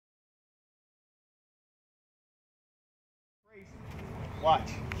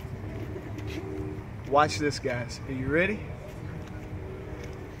Watch. Watch this, guys. Are you ready?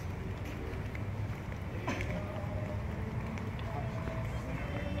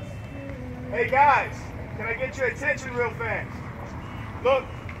 Hey guys, can I get your attention real fast? Look,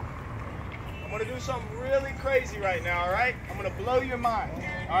 I'm gonna do something really crazy right now, all right? I'm gonna blow your mind,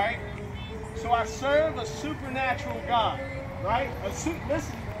 all right? So I serve a supernatural God, right?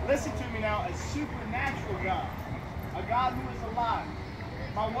 Listen to me now, a supernatural God. A God who is alive.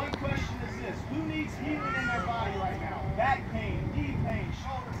 My one question is this: who needs healing in their body right now? Back pain, knee pain,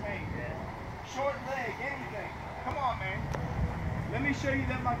 shoulder pain, short leg, anything. Come on, man. Let me show you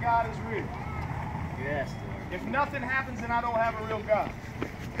that my God is real. Yes. If nothing happens, then I don't have a real God.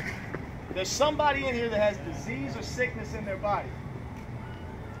 There's somebody in here that has disease or sickness in their body.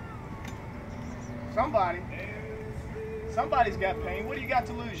 Somebody's got pain. What do you got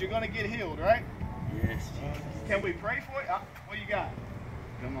to lose? You're going to get healed, right? Yes, Jesus. Can we pray for it? What do you got?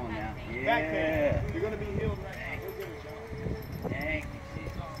 Come on now. Yeah. Back pain. You're going to be healed right now. Go get it, John. Thank you,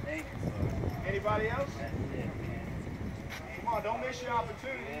 Jesus. Thank you, Lord. Anybody else? That's it, man. Come on, don't miss your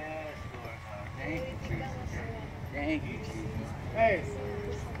opportunity. Yes, Lord. Thank you, Jesus. Thank you, Jesus. Hey,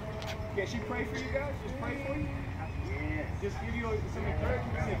 can she pray for you guys? Just pray for you? Yes. Just give you some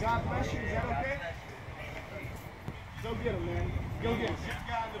encouragement. Say, God bless you. Is that okay? Go get him, man. Go get him. Get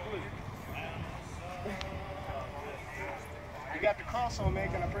the guy in the blue. You got the cross on, man.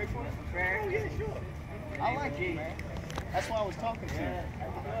 Can I pray for you? Oh, yeah, sure. I like you, man. That's why I was talking to you.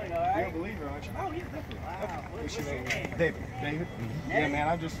 You're a believer, aren't you? Oh, yeah, definitely. Wow. What's your name? David. David? Yeah, man.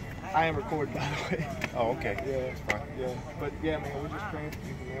 I am recording, by the way. Oh, okay. Yeah, that's fine. Yeah. But yeah, man, we're just praying for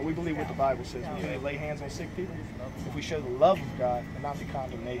people, man. We believe what the Bible says. We need to lay hands on sick people. If we show the love of God and not the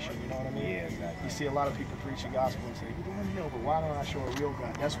condemnation, you know what I mean? Yeah, exactly. You see a lot of people preach the gospel and say, you don't know, but why don't I show a real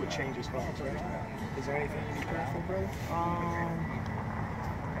God? That's what changes hearts, right? Is there anything you need prayer for, brother?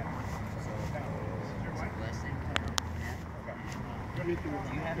 Do you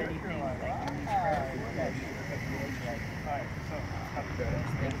have anything like you need prayer for?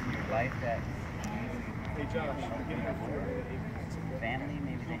 Things in your life that Hey, Josh, I'm getting up for family,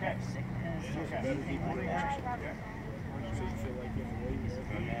 maybe they have sickness or anything like that? So you feel like you're waiting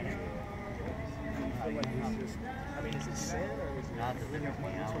for that? Do you feel like it's just, I mean, is it sin or is it? God delivered me.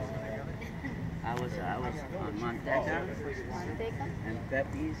 I was on Manteca and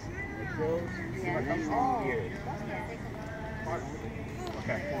Pepe's, the pills, and then for years.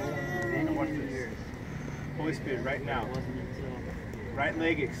 Okay. Many years. Holy Spirit, right now. It wasn't until Right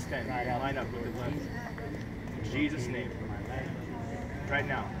leg extend. God out Line up with the left. In Jesus' name. Right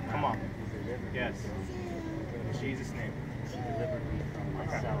now. Come on. Yes. In Jesus' name. He delivered me from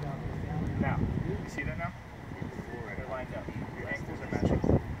myself. Now. You see that now? They're lined up. Your ankles are matching.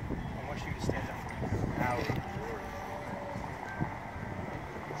 I want you to stand up.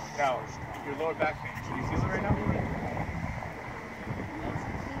 Now, your lower back pain. Can you feel it right now?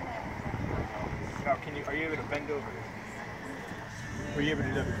 Now, are you able to bend over? Were you able to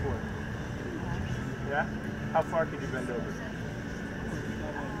do that before? Yeah? How far could you bend over?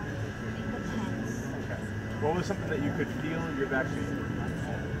 Okay. What was something that you could feel in your back pain?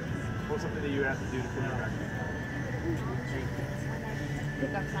 What was something that you would have to do to feel your back pain?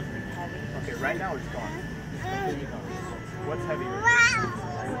 Pick up something heavy. Okay, right now it's gone. It's gone. What's heavy right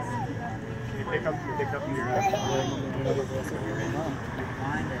now? Can you pick up your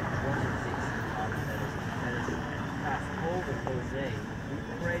Find that hold of Jose. We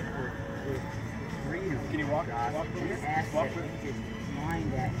pray for freedom. Can you walk? God. Walk We through? ask Walk that through? you just find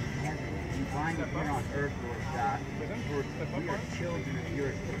that in heaven. You find it here on earth, Lord God. We are children of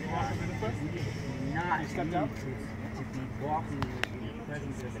yours, God. We do not need to be walking in the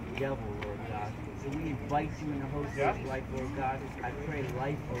presence of the devil, Lord God. So we invite you into Jose's life, Lord God. I pray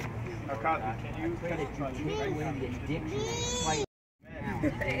life over him, Lord God. I pray that you take away the addiction and fight now.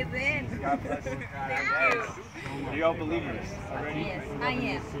 Amen. God bless you. Thank you. Do you all believe in this already? Yes, I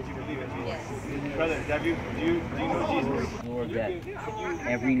am. Do you believe it? Yes. Brother, do you know Jesus? Lord, that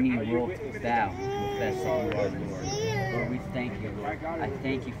every knee will bow and confess that you are Lord. Lord, we thank you, Lord. I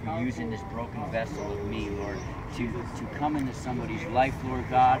thank you for using this broken vessel of me, Lord, to come into somebody's life, Lord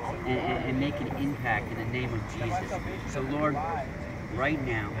God, and make an impact in the name of Jesus. So, Lord, right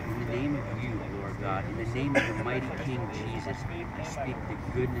now, in the name of you, Lord God, in the name of the mighty King Jesus, I speak the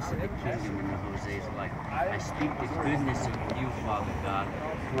goodness of the kingdom into Jose's life. I speak the goodness of you, Father God,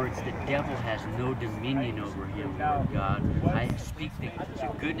 for it's the devil has no dominion over him, Lord God. I speak the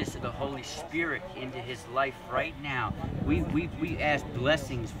goodness of the Holy Spirit into his life right now. We ask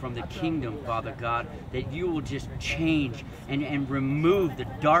blessings from the kingdom, Father God, that you will just change and remove the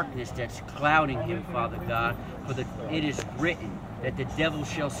darkness that's clouding him, Father God, for it is written, that the devil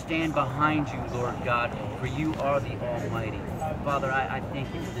shall stand behind you, Lord God, for you are the Almighty. Father, I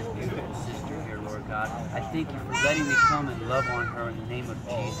thank you for this beautiful sister here, Lord God. I thank you for letting me come and love on her in the name of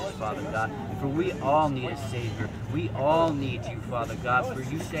Jesus, Father God. For we all need a Savior. We all need you, Father God. For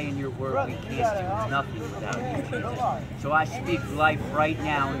you say in your word we can't do nothing without you, Jesus. So I speak life right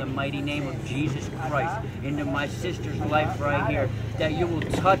now in the mighty name of Jesus Christ into my sister's life right here, that you will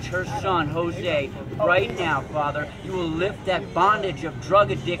touch her son, Jose, right now, Father. You will lift that bondage of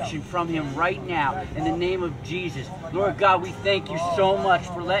drug addiction from him right now in the name of Jesus. Lord God, we thank you so much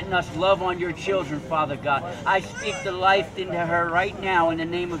for letting us love on your children, Father God. I speak the life into her right now in the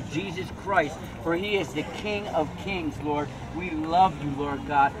name of Jesus Christ, for he is the King of Kings, Lord. We love you, Lord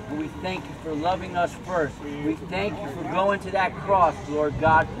God, and we thank you for loving us first. We thank you for going to that cross, Lord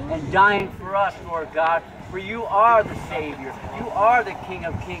God, and dying for us, Lord God. For you are the Savior. You are the King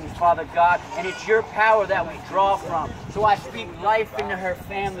of Kings, Father God, and it's your power that we draw from. So I speak life into her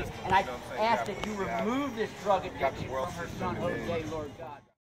family, and I ask that you remove this drug addiction from her son, Jose, Lord God.